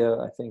whole idea,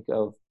 I think,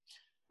 of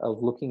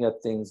looking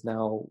at things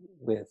now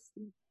with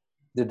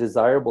the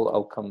desirable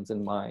outcomes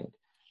in mind,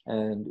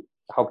 and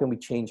how can we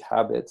change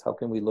habits? How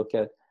can we look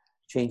at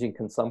changing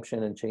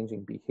consumption and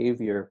changing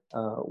behavior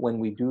when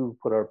we do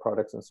put our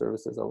products and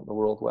services out in the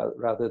world,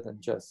 rather than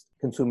just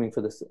consuming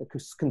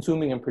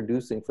and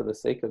producing for the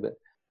sake of it.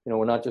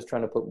 We're not just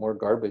trying to put more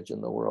garbage in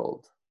the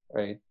world,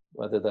 right?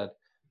 Whether that,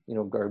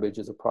 garbage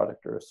is a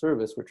product or a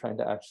service, we're trying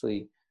to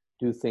actually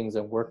do things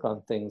and work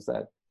on things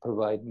that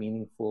provide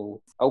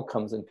meaningful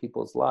outcomes in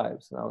people's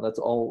lives. Now, that's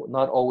all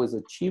not always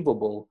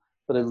achievable,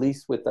 but at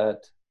least with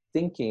that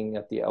thinking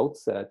at the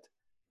outset,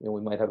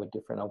 we might have a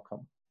different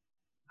outcome.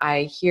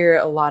 I hear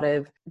a lot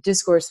of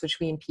discourse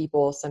between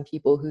people, some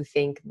people who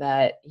think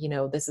that,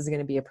 this is going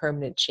to be a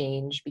permanent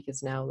change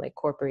because now like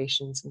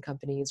corporations and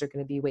companies are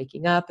going to be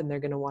waking up and they're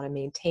going to want to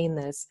maintain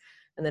this.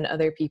 And then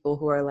other people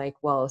who are like,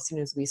 well, as soon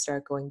as we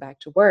start going back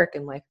to work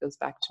and life goes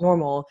back to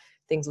normal,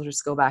 things will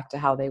just go back to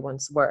how they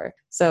once were.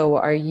 So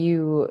are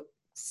you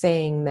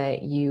saying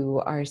that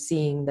you are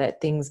seeing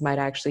that things might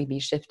actually be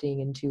shifting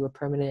into a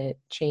permanent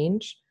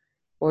change?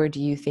 Or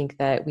do you think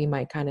that we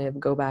might kind of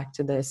go back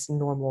to this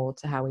normal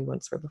to how we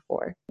once were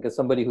before? As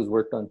somebody who's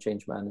worked on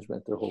change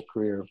management their whole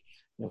career,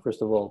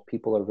 first of all,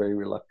 people are very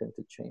reluctant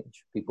to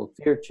change. People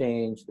fear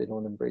change. They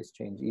don't embrace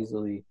change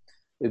easily.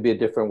 It'd be a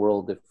different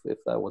world if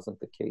that wasn't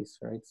the case,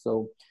 right?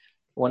 So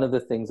one of the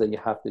things that you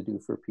have to do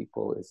for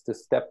people is to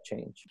step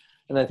change.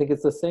 And I think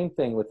it's the same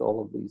thing with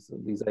all of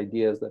these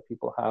ideas that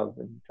people have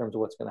in terms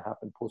of what's going to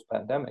happen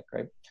post-pandemic,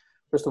 right?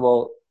 First of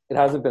all, it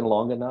hasn't been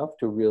long enough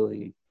to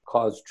really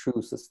cause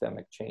true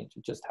systemic change.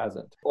 It just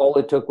hasn't. All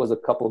it took was a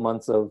couple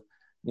months of,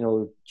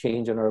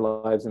 change in our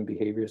lives and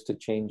behaviors to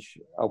change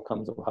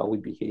outcomes of how we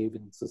behave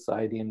in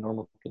society in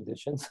normal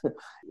conditions.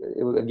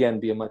 It would, again,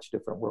 be a much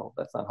different world.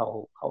 That's not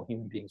how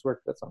human beings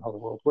work. That's not how the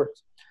world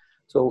works.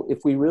 So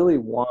if we really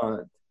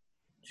want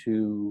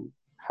to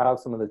have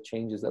some of the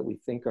changes that we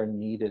think are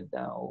needed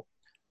now,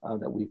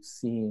 that we've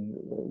seen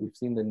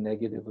the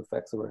negative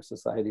effects of our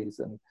societies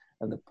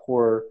and the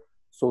poor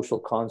social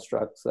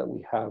constructs that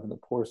we have and the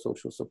poor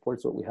social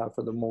supports that we have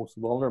for the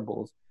most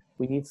vulnerables,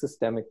 we need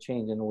systemic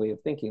change in a way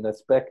of thinking. That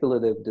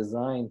speculative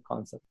design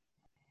concept,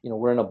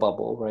 we're in a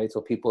bubble, right?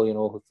 So people,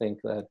 who think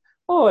that,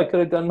 oh, I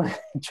could have done my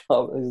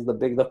job. This is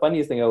the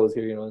funniest thing I always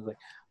hear, is like,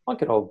 I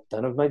could have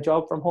done my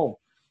job from home.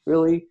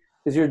 Really?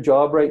 Is your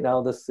job right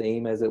now the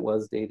same as it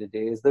was day to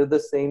day? Is there the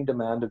same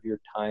demand of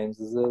your times?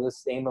 Is there the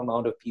same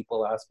amount of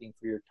people asking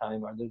for your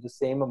time? Are there the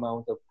same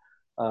amount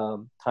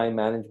of time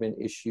management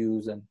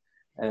issues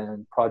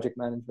and project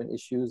management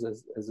issues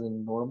as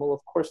in normal?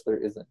 Of course there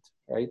isn't,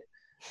 right?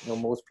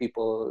 Most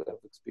people have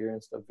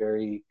experienced a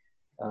very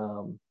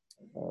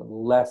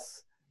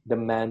less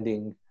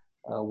demanding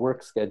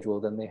work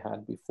always than they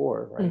had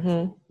before, right?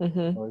 Mm-hmm,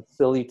 mm-hmm. It's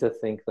silly to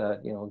think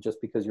that, just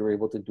because you're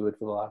able to do it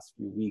for the last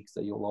few weeks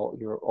that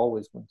you're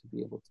always going to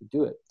be able to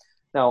do it.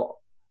 Now,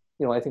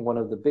 I think one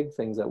of the big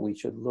things that we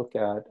should look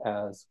at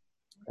as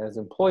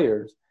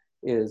employers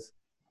is,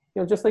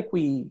 just like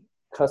we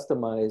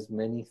customize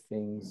many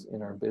things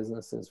in our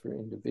businesses for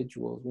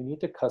individuals, we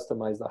need to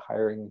customize the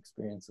hiring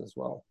experience as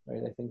well,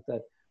 right? I think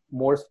that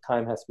more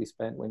time has to be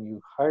spent when you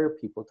hire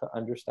people to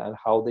understand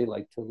how they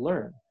like to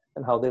learn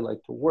and how they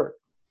like to work,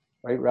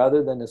 right?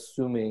 Rather than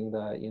assuming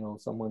that,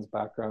 someone's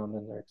background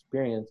and their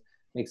experience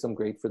makes them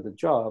great for the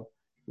job,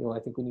 I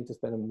think we need to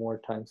spend more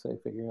time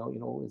figuring out,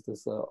 is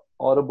this a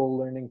audible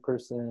learning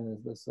person?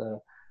 Is this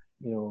a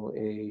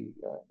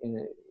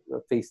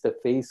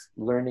face-to-face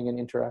learning and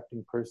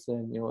interacting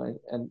person,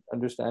 and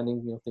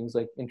understanding, things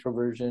like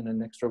introversion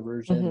and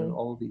extroversion Mm-hmm. and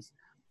all of these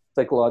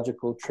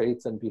psychological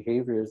traits and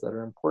behaviors that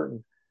are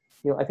important.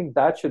 I think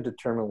that should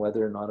determine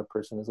whether or not a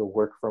person is a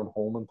work from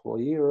home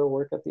employee or a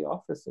work at the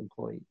office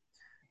employee,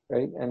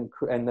 right?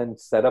 And then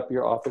set up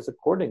your office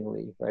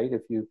accordingly, right?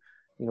 If you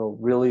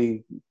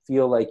really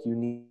feel like you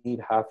need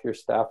half your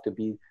staff to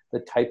be the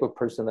type of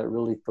person that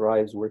really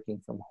thrives working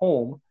from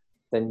home,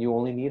 then you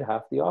only need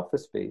half the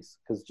office space,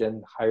 because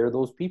then hire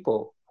those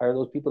people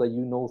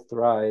that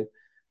thrive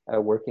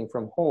at working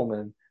from home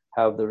and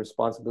have the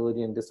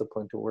responsibility and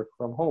discipline to work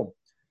from home.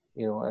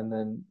 And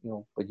then,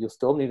 but you'll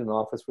still need an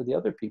office for the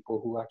other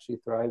people who actually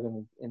thrive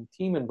in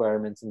team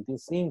environments and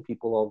seeing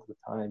people all the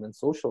time and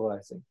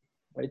socializing,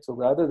 right? So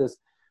rather this,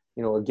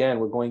 again,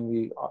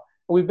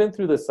 we've been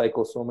through this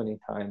cycle so many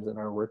times in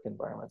our work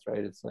environments,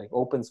 right? It's like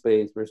open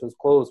space versus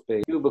closed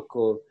space,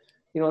 cubicles,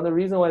 and the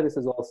reason why this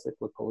is all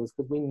cyclical is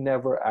because we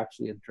never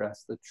actually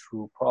address the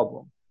true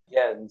problem.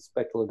 Again,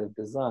 speculative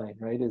design,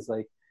 right? Is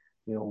like,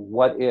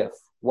 what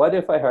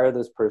if I hire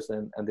this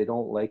person and they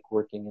don't like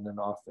working in an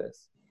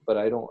office, but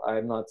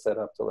I'm not set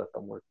up to let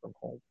them work from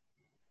home,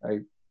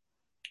 right?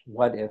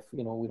 What if,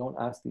 we don't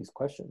ask these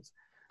questions.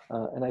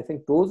 And I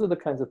think those are the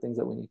kinds of things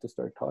that we need to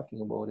start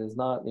talking about. Is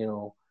not,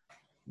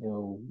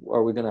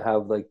 are we going to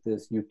have like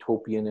this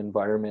utopian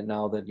environment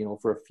now that,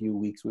 for a few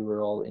weeks we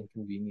were all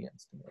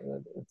inconvenienced?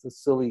 It's a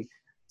silly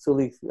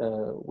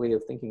way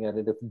of thinking at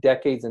it. If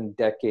decades and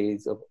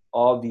decades of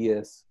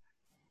obvious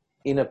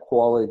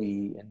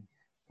inequality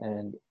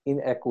and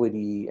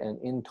inequity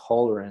and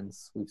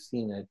intolerance, we've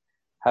seen it,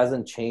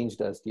 hasn't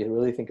changed us, do you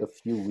really think a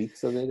few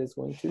weeks of it is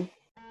going to?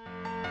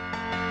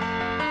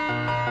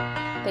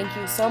 Thank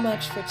you so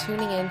much for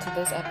tuning in to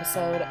this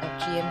episode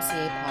of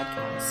GMCA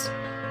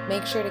Podcast.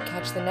 Make sure to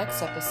catch the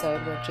next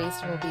episode where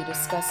Jason will be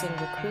discussing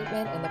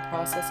recruitment and the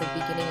process of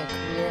beginning a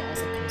career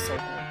as a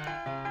consultant.